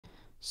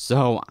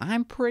So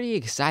I'm pretty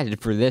excited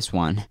for this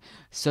one.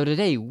 So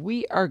today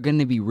we are going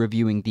to be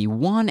reviewing the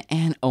one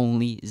and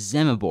only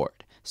ZimaBoard.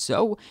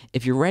 So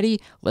if you're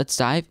ready, let's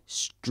dive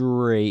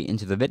straight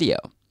into the video.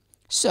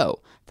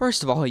 So,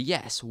 first of all,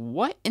 yes,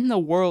 what in the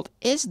world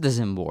is the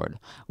ZimaBoard?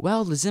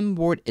 Well, the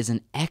ZimaBoard is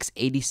an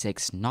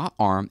x86, not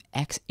ARM,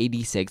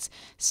 x86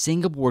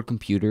 single board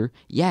computer.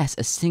 Yes,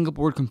 a single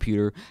board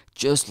computer,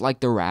 just like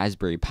the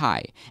Raspberry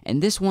Pi.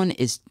 And this one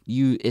is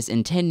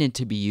intended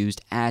to be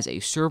used as a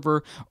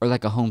server or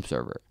like a home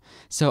server.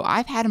 So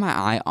I've had my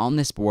eye on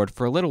this board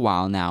for a little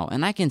while now,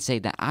 and I can say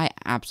that I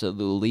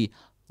absolutely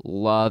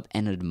love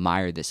and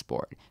admire this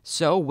board.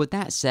 So with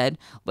that said,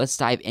 let's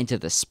dive into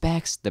the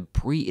specs, the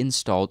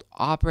pre-installed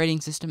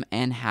operating system,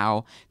 and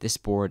how this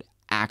board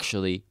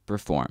actually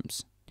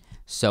performs.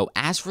 So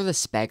as for the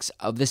specs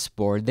of this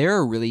board, there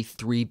are really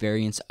three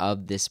variants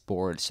of this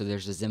board. So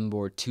there's the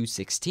ZimaBoard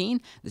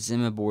 216, the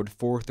ZimaBoard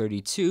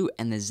 432,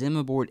 and the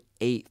ZimaBoard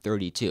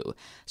 832.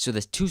 So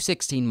the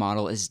 216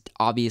 model is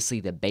obviously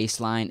the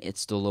baseline,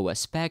 it's the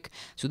lowest spec.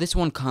 So this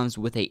one comes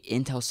with a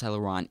Intel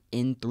Celeron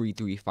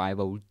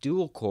N3350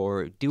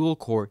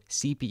 dual-core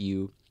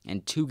CPU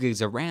and 2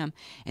 gigs of RAM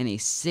and a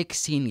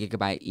 16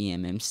 gigabyte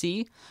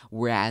eMMC,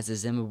 whereas the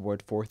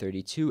ZimaBoard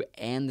 432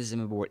 and the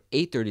ZimaBoard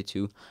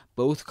 832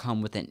 both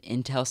come with an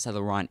Intel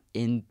Celeron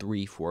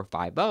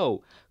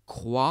N3450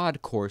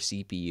 quad-core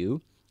CPU,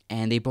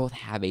 and they both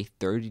have a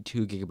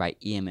 32 gigabyte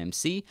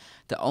eMMC.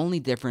 The only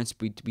difference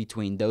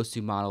between those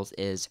two models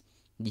is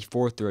the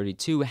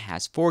 432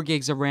 has 4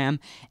 gigs of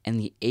RAM and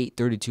the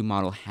 832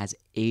 model has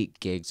 8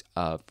 gigs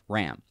of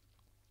RAM.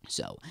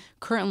 So,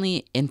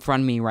 currently in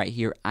front of me right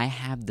here, I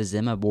have the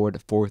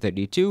ZimaBoard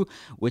 432,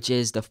 which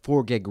is the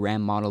 4 gig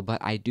RAM model,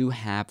 but I do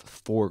have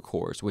 4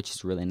 cores, which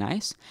is really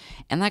nice.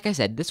 And like I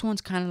said, this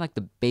one's kind of like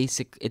the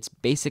basic, it's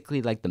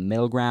basically like the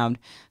middle ground,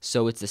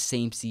 so it's the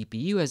same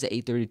CPU as the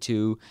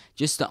 832,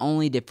 just the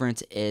only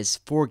difference is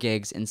 4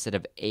 gigs instead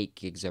of 8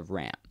 gigs of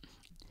RAM.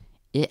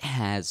 It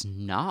has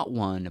not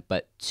one,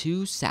 but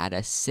 2 SATA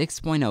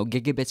 6.0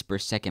 gigabits per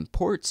second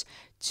ports,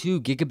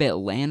 2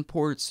 gigabit LAN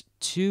ports,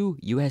 2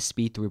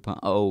 USB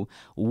 3.0,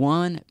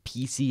 1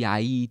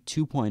 PCIe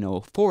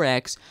 2.0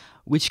 4X,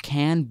 which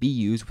can be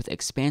used with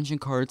expansion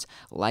cards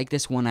like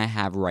this one I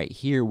have right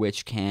here,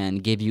 which can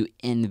give you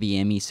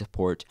NVMe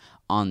support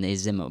on the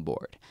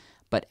ZimaBoard.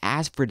 But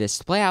as for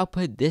display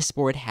output, this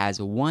board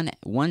has one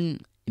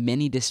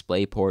mini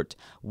display port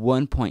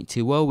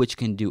 1.20, which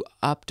can do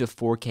up to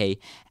 4K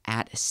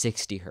at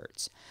 60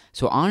 Hz.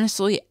 So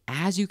honestly,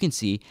 as you can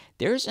see,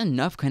 there's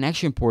enough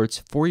connection ports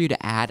for you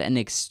to add an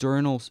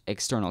external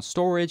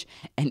storage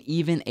and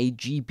even a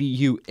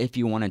GPU if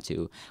you wanted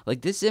to.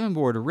 Like, this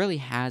ZimaBoard really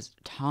has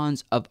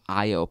tons of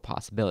I/O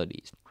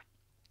possibilities.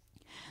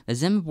 The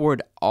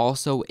ZimaBoard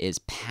also is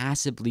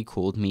passively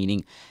cooled,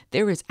 meaning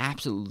there is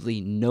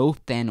absolutely no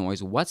fan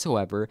noise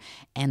whatsoever,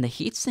 and the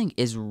heatsink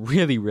is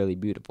really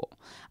beautiful.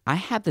 I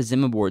have the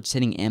ZimaBoard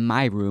sitting in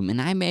my room,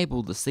 and I'm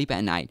able to sleep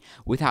at night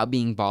without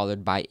being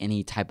bothered by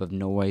any type of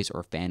noise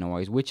or fan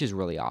noise, which is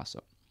really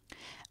awesome.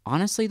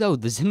 Honestly though,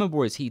 the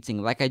ZimaBoard's heatsink,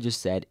 like I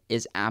just said,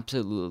 is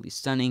absolutely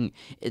stunning.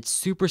 It's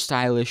super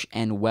stylish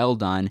and well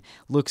done,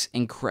 looks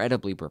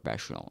incredibly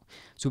professional.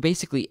 So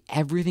basically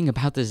everything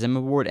about the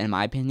ZimaBoard, in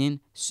my opinion,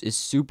 is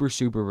super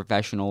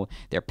professional.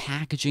 Their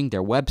packaging,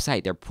 their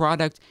website, their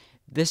product,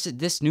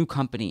 this new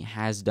company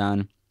has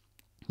done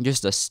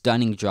just a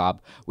stunning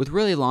job with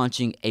really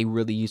launching a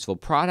really useful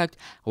product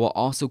while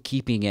also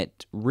keeping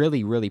it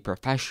really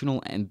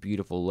professional and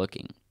beautiful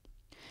looking.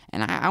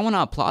 And I want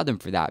to applaud them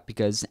for that,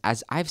 because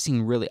as I've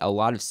seen really a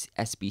lot of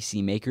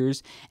SBC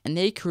makers, and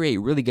they create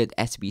really good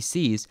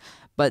SBCs,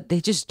 but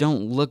they just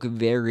don't look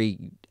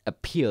very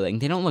appealing.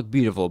 They don't look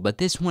beautiful, but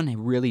this one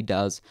really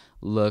does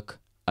look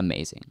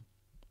amazing.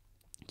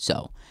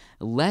 So,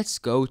 let's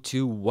go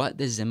to what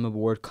the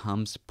ZimaBoard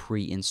comes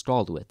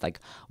pre-installed with. Like,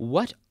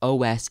 what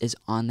OS is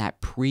on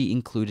that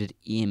pre-included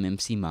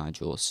eMMC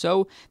module?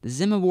 So, the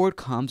ZimaBoard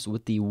comes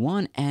with the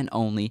one and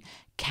only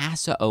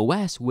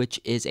CasaOS, which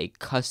is a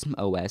custom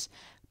OS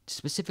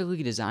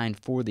specifically designed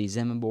for the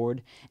ZimaBoard,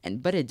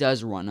 but it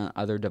does run on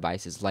other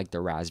devices like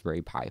the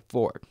Raspberry Pi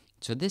 4.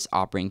 So this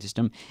operating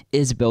system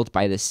is built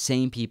by the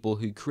same people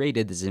who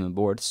created the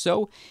ZimaBoard,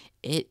 so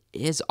it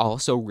is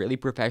also really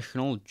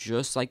professional,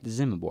 just like the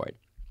ZimaBoard.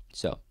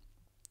 So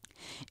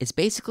it's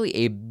basically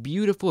a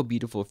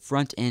beautiful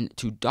front end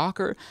to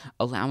Docker,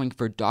 allowing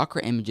for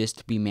Docker images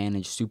to be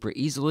managed super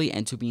easily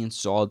and to be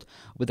installed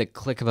with a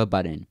click of a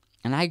button.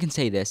 And I can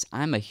say this,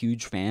 I'm a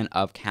huge fan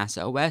of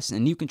CasaOS,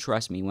 and you can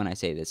trust me when I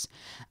say this.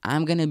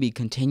 I'm going to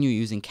continue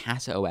using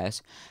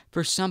CasaOS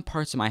for some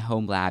parts of my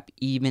home lab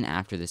even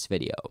after this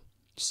video.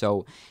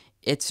 So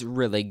it's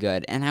really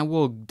good, and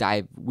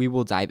we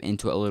will dive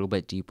into it a little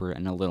bit deeper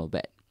in a little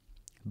bit.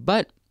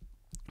 But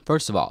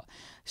first of all,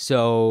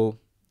 so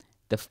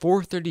the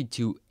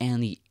 432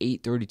 and the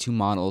 832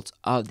 models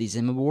of the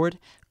ZimaBoard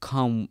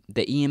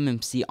the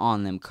eMMC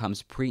on them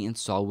comes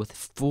pre-installed with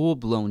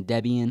full-blown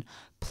Debian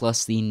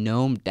plus the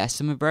GNOME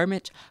desktop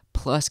environment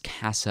plus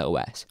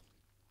CasaOS.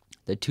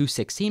 The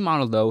 216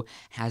 model, though,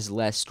 has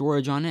less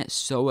storage on it,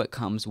 so it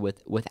comes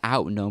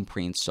without GNOME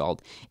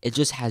pre-installed. It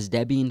just has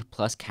Debian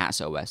plus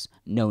CasaOS,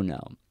 no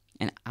GNOME.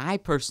 And I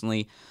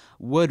personally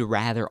would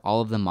rather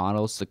all of the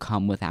models to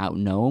come without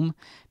GNOME,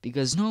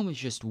 because GNOME is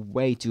just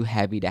way too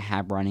heavy to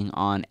have running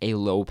on a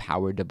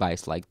low-powered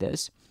device like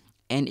this.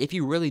 And if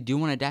you really do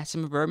want a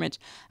desktop environment,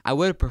 I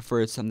would have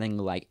preferred something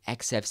like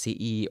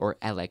XFCE or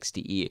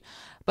LXDE.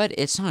 But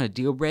it's not a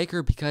deal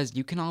breaker because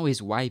you can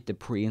always wipe the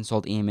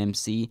pre-installed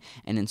eMMC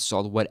and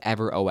install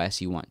whatever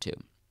OS you want to.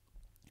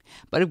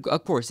 But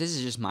of course, this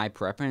is just my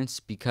preference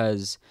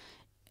because,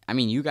 I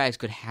mean, you guys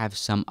could have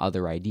some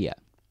other idea.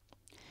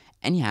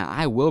 And yeah,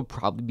 I will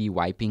probably be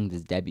wiping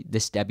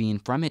this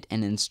Debian from it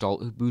and install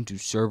Ubuntu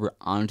Server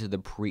onto the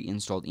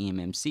pre-installed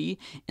eMMC,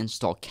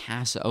 install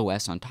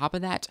CasaOS on top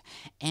of that,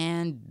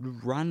 and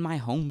run my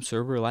home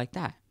server like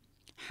that.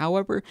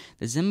 However,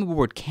 the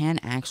ZimaBoard can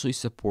actually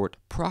support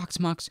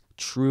Proxmox,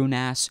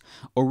 TrueNAS,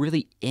 or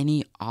really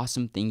any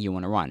awesome thing you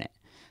want to run it.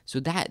 So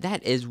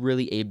that is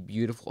really a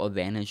beautiful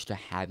advantage to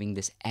having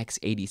this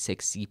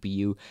x86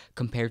 CPU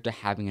compared to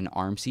having an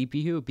ARM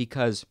CPU,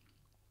 because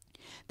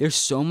there's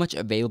so much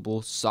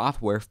available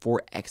software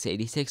for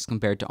x86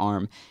 compared to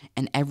ARM,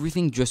 and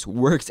everything just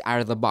works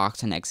out of the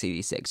box on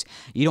x86.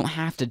 You don't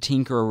have to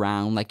tinker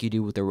around like you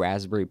do with the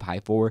Raspberry Pi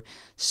 4.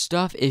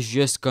 Stuff is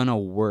just gonna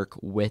work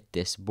with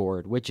this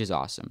board, which is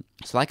awesome.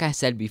 So like I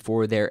said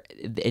before, they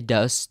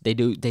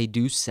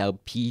do sell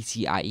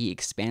PCIe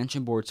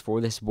expansion boards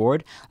for this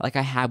board. Like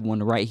I have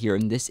one right here,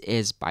 and this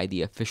is by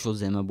the official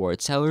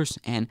ZimaBoard sellers,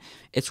 and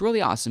it's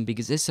really awesome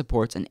because this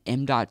supports an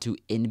M.2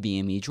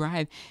 NVMe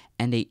drive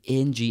and a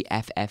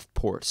NGFF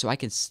port. So I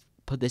can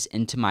put this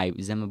into my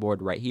ZimaBoard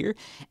right here,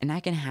 and I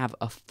can have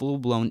a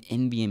full-blown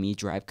NVMe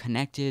drive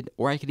connected,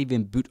 or I could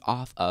even boot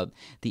off of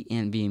the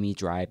NVMe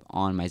drive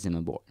on my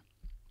ZimaBoard.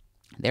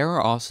 There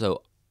are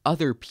also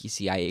other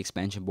PCIe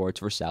expansion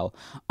boards for sale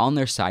on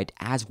their site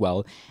as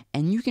well,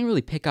 and you can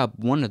really pick up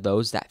one of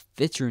those that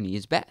fits your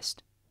needs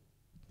best.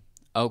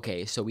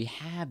 Okay, so we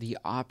have the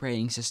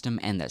operating system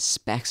and the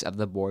specs of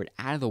the board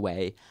out of the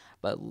way,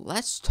 but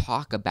let's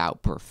talk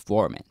about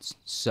performance.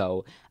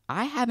 So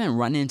I haven't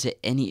run into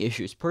any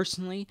issues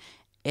personally.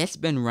 It's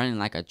been running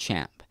like a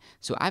champ.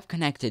 So I've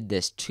connected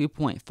this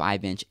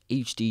 2.5-inch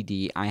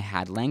HDD I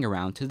had laying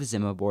around to the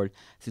ZimaBoard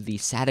through the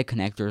SATA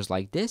connectors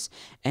like this,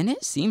 and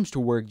it seems to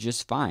work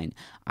just fine.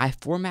 I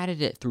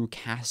formatted it through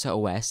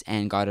CasaOS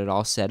and got it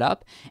all set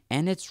up,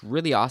 and it's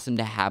really awesome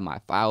to have my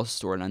files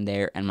stored on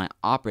there and my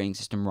operating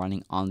system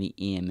running on the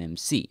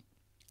eMMC.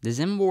 The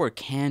ZimaBoard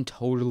can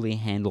totally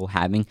handle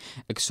having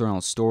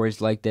external storage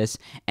like this,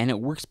 and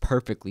it works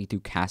perfectly through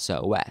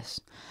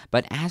CasaOS.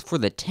 But as for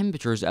the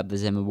temperatures of the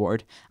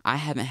ZimaBoard, I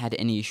haven't had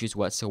any issues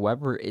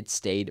whatsoever. It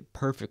stayed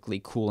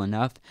perfectly cool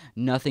enough,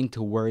 nothing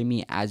to worry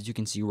me, as you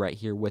can see right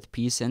here with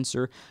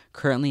P-Sensor.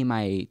 Currently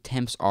my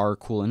temps are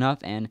cool enough,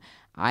 and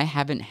I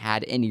haven't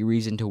had any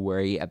reason to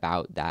worry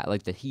about that.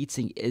 Like, the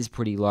heatsink is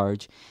pretty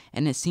large,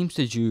 and it seems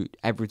to do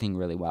everything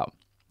really well.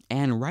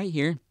 And right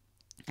here,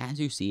 as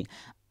you see,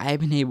 I've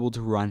been able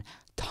to run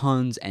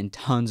tons and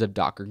tons of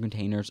Docker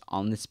containers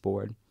on this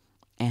board,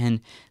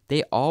 and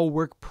they all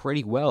work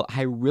pretty well.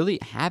 I really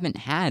haven't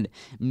had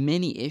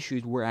many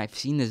issues where I've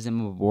seen the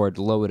ZimaBoard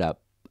load up.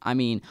 I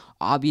mean,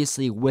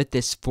 obviously with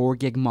this 4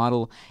 gig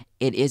model,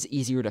 it is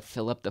easier to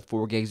fill up the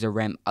 4 gigs of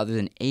RAM other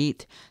than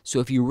 8.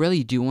 So if you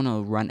really do want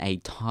to run a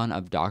ton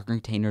of Docker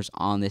containers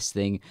on this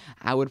thing,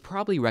 I would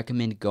probably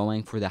recommend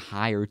going for the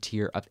higher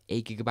tier of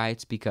 8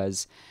 gigabytes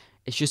because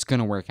it's just going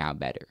to work out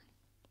better.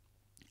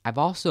 I've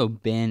also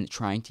been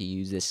trying to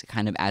use this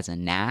kind of as a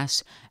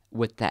NAS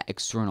with that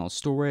external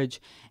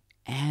storage,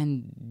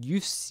 and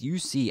you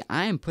see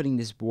I am putting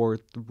this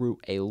board through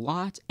a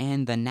lot,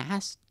 and the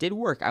NAS did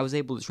work. I was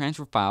able to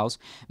transfer files,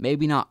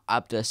 maybe not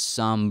up to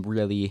some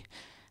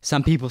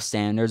people's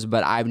standards,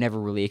 but I've never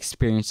really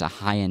experienced a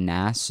high-end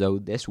NAS, so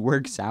this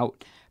works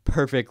out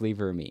perfectly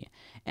for me.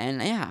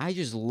 And yeah, I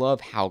just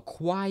love how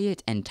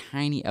quiet and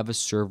tiny of a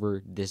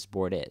server this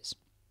board is.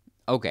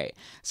 Okay,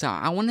 so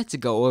I wanted to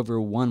go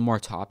over one more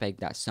topic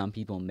that some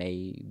people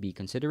may be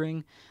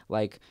considering,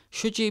 like,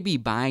 should you be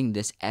buying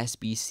this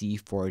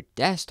SBC for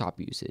desktop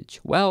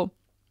usage? Well,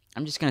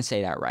 I'm just going to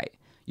say that right.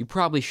 You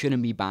probably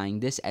shouldn't be buying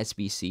this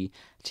SBC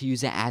to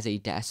use it as a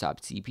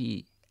desktop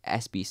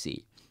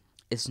SBC.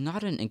 It's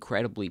not an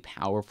incredibly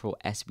powerful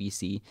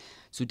SBC,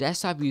 so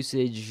desktop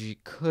usage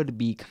could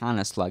be kind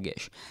of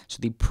sluggish. So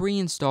the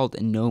pre-installed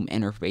GNOME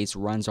interface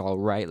runs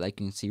alright, like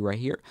you can see right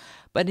here,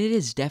 but it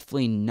is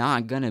definitely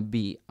not going to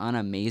be an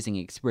amazing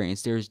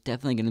experience. There's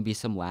definitely going to be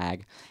some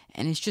lag,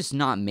 and it's just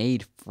not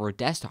made for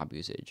desktop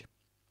usage.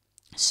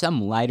 Some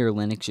lighter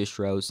Linux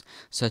distros,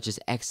 such as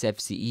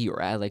XFCE or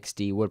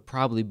LXD, would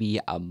probably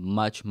be a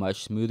much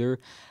smoother,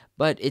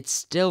 but it's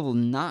still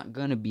not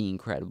going to be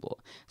incredible.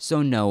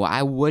 So no,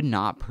 I would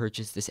not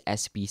purchase this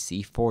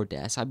SBC for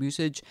desktop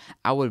usage.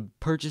 I would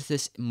purchase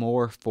this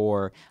more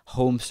for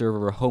home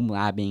server, home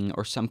labbing,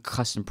 or some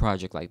custom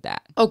project like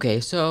that. Okay,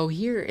 so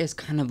here is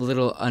kind of a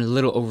little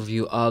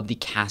overview of the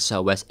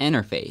CasaOS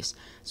interface.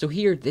 So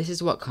here, this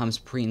is what comes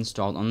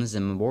pre-installed on the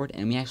ZimaBoard,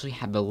 and we actually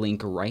have a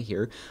link right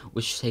here,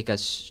 which takes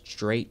us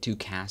straight to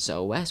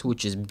CasaOS,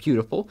 which is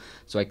beautiful.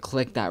 So I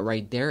click that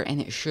right there, and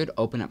it should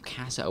open up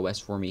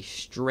CasaOS for me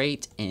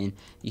straight in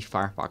the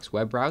Firefox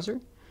web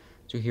browser.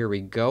 So here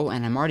we go,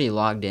 and I'm already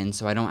logged in,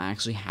 so I don't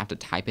actually have to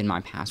type in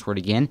my password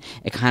again.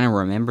 It kind of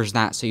remembers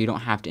that, so you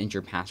don't have to enter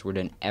your password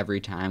in every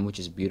time, which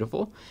is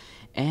beautiful.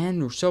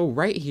 And so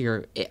right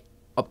here,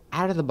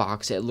 out of the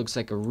box, it looks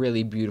like a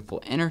really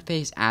beautiful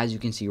interface, as you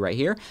can see right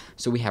here.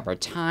 So we have our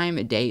time,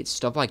 date,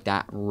 stuff like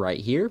that right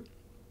here.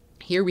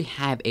 Here we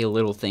have a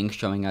little thing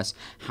showing us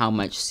how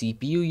much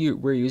CPU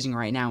we're using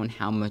right now and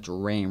how much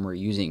RAM we're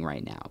using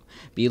right now.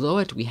 Below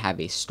it, we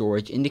have a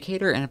storage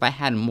indicator, and if I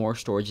had more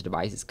storage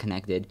devices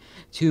connected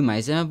to my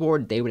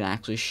ZimaBoard, they would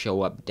actually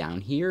show up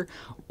down here,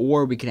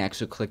 or we can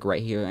actually click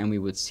right here and we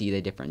would see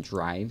the different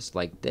drives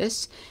like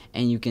this,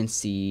 and you can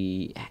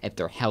see if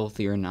they're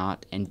healthy or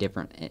not and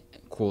different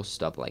cool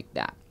stuff like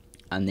that.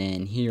 And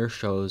then here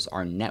shows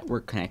our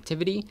network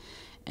connectivity.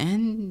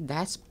 And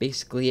that's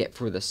basically it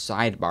for the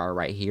sidebar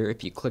right here.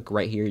 If you click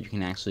right here, you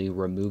can actually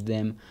remove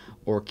them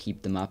or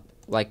keep them up.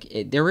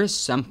 There is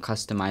some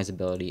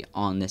customizability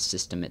on this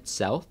system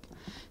itself,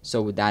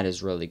 so that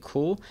is really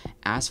cool.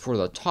 As for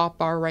the top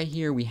bar right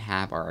here, we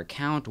have our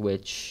account,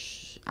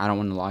 which I don't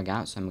want to log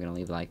out, so I'm going to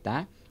leave it like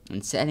that.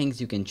 In settings,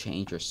 you can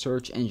change your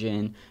search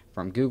engine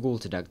from Google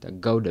to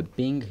DuckDuckGo to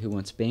Bing. Who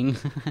wants Bing?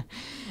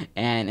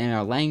 And in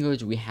our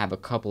language, we have a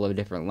couple of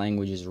different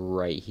languages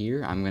right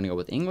here. I'm going to go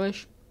with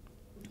English.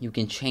 You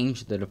can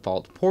change the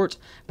default port.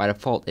 By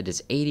default, it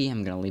is 80.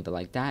 I'm going to leave it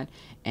like that.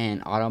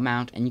 And auto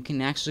mount. And you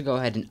can actually go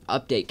ahead and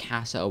update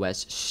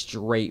CasaOS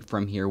straight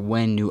from here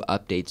when new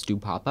updates do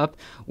pop up,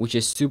 which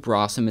is super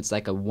awesome. It's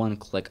like a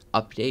one-click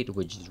update,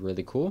 which is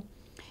really cool.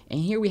 And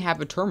here we have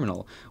a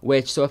terminal,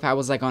 so if I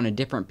was like on a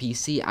different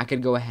PC, I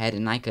could go ahead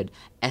and I could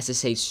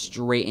SSH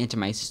straight into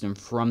my system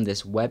from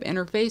this web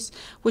interface,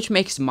 which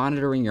makes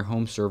monitoring your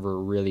home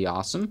server really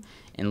awesome.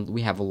 And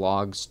we have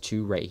logs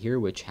too right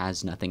here, which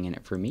has nothing in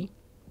it for me.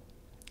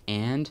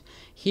 And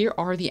here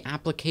are the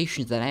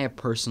applications that I have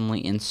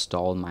personally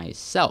installed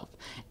myself.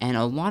 And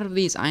a lot of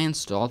these I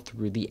installed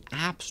through the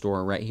App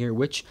Store right here,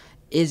 which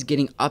is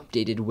getting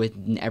updated with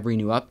every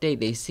new update.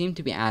 They seem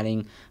to be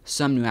adding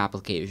some new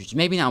applications.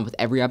 Maybe not with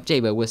every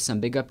update, but with some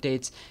big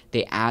updates,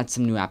 they add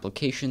some new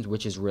applications,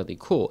 which is really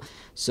cool.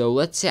 So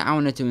let's say I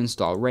wanted to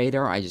install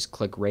Radar. I just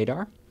click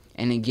Radar,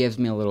 and it gives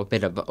me a little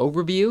bit of an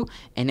overview,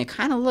 and it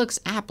kind of looks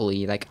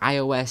Apple-y, like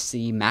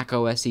iOS-y,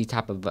 macOS-y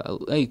type of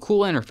a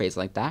cool interface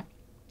like that.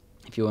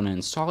 If you want to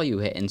install, you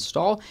hit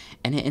install,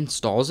 and it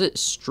installs it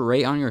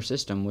straight on your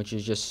system, which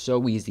is just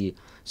so easy.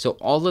 So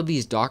all of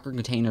these Docker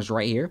containers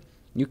right here,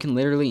 you can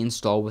literally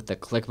install with the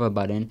click of a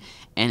button,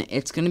 and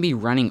it's going to be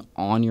running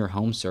on your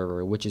home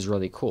server, which is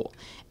really cool.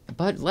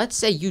 But let's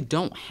say they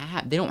don't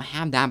have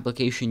the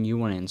application you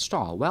want to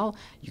install. Well,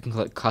 you can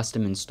click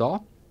custom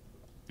install,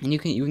 and you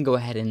can go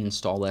ahead and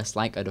install this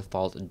like a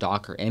default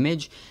Docker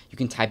image. You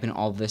can type in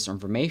all this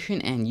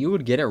information, and you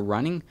would get it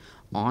running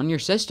on your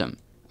system.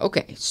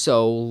 Okay,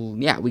 so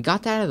yeah, we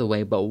got that out of the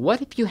way, but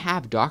what if you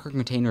have Docker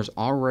containers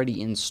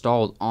already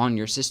installed on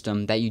your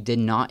system that you did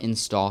not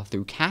install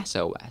through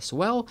CasaOS?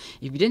 Well,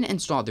 if you didn't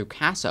install it through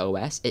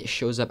CasaOS, it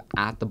shows up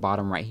at the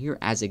bottom right here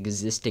as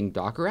existing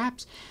Docker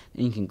apps,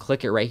 and you can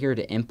click it right here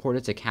to import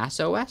it to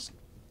CasaOS.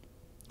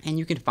 And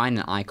you can find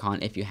an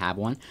icon if you have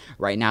one.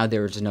 Right now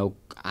there's no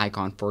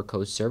icon for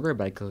code server,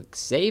 but I click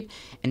save,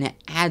 and it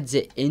adds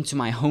it into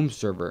my home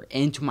server,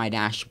 into my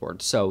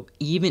dashboard. So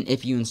even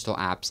if you install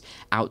apps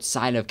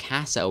outside of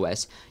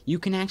CasaOS, you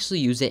can actually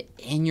use it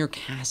in your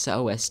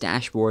CasaOS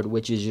dashboard,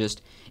 which is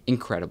just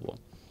incredible.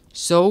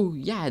 So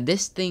yeah,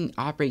 this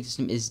operating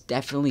system is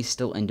definitely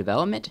still in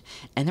development,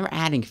 and they're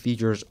adding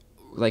features.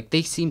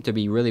 They seem to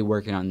be really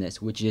working on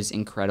this, which is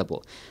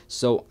incredible.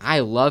 So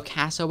I love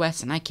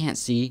CasaOS, and I can't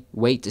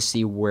wait to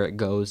see where it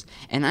goes.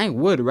 And I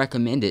would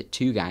recommend it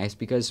to you guys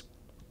because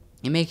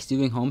it makes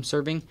doing home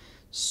serving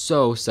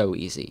so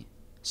easy.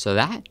 So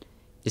that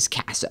is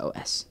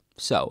CasaOS.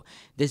 So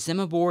the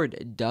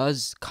ZimaBoard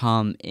does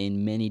come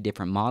in many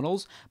different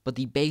models, but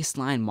the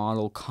baseline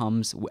model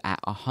comes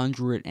at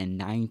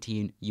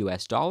 $119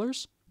 US.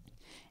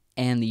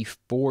 And the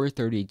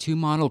 432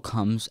 model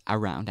comes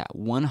around at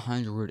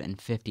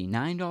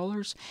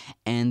 $159,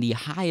 and the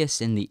highest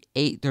in the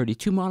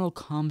 832 model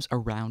comes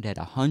around at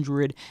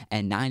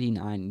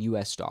 $199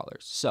 US.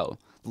 So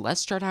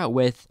let's start out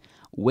with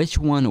which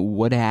one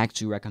would I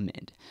actually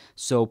recommend.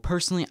 So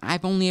personally,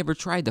 I've only ever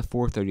tried the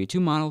 432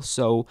 model,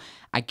 so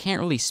I can't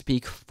really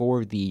speak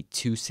for the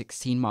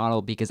 216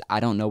 model because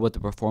I don't know what the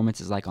performance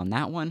is like on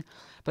that one.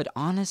 But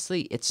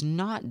honestly, it's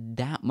not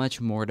that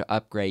much more to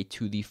upgrade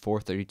to the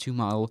 432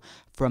 model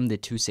from the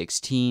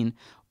 216.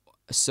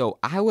 So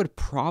I would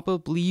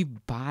probably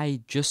buy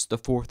just the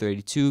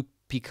 432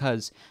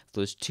 because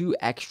those 2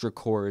 extra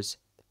cores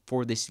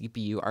for the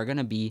CPU are going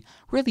to be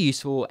really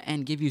useful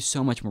and give you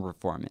so much more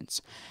performance.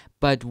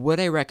 But would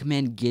I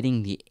recommend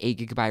getting the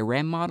 8GB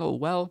RAM model?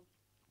 Well,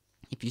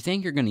 if you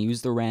think you're going to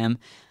use the RAM,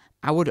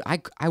 I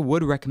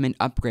would recommend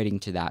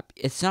upgrading to that.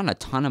 It's not a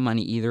ton of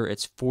money either.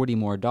 It's $40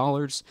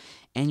 more,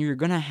 and you're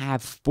gonna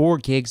have 4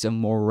 gigs of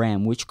more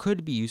RAM, which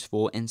could be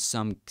useful in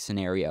some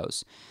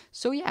scenarios.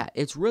 So yeah,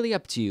 it's really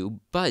up to you.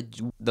 But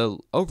the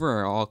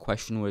overall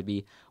question would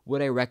be,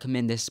 would I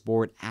recommend this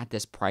board at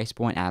this price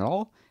point at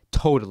all?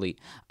 Totally.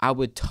 I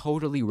would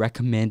totally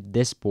recommend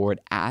this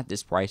board at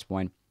this price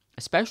point,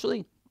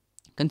 especially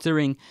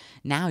considering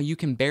now you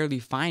can barely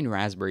find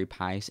Raspberry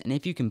Pis, and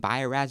if you can buy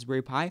a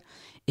Raspberry Pi,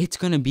 it's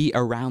going to be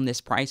around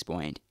this price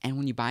point. And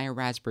when you buy a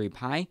Raspberry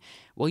Pi,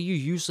 well, you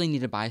usually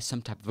need to buy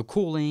some type of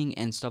cooling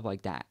and stuff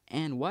like that.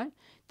 And what?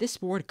 This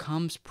board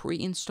comes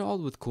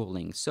pre-installed with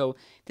cooling. So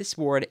this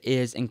board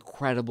is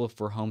incredible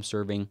for home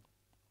serving.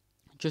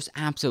 Just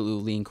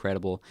absolutely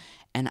incredible.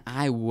 And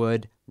I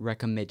would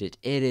recommend it.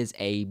 It is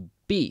a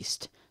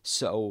beast.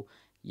 So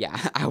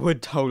yeah, I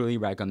would totally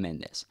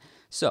recommend this.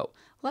 So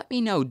let me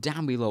know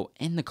down below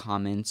in the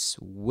comments,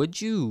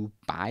 would you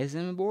buy a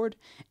ZimaBoard?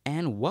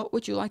 And what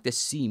would you like to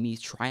see me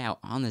try out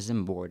on the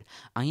ZimaBoard?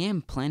 I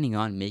am planning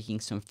on making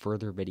some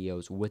further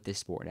videos with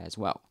this board as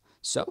well.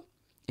 So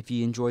if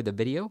you enjoyed the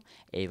video,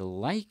 a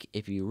like.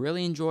 If you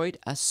really enjoyed,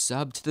 a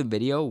sub to the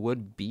video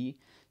would be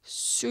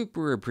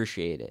super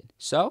appreciated.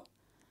 So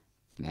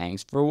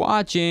thanks for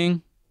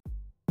watching.